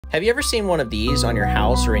Have you ever seen one of these on your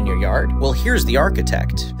house or in your yard? Well, here's the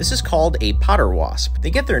architect. This is called a potter wasp.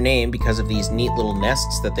 They get their name because of these neat little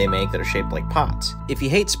nests that they make that are shaped like pots. If you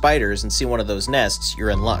hate spiders and see one of those nests, you're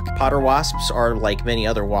in luck. Potter wasps are like many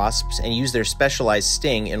other wasps and use their specialized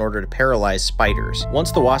sting in order to paralyze spiders.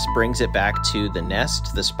 Once the wasp brings it back to the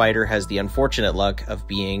nest, the spider has the unfortunate luck of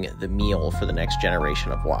being the meal for the next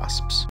generation of wasps.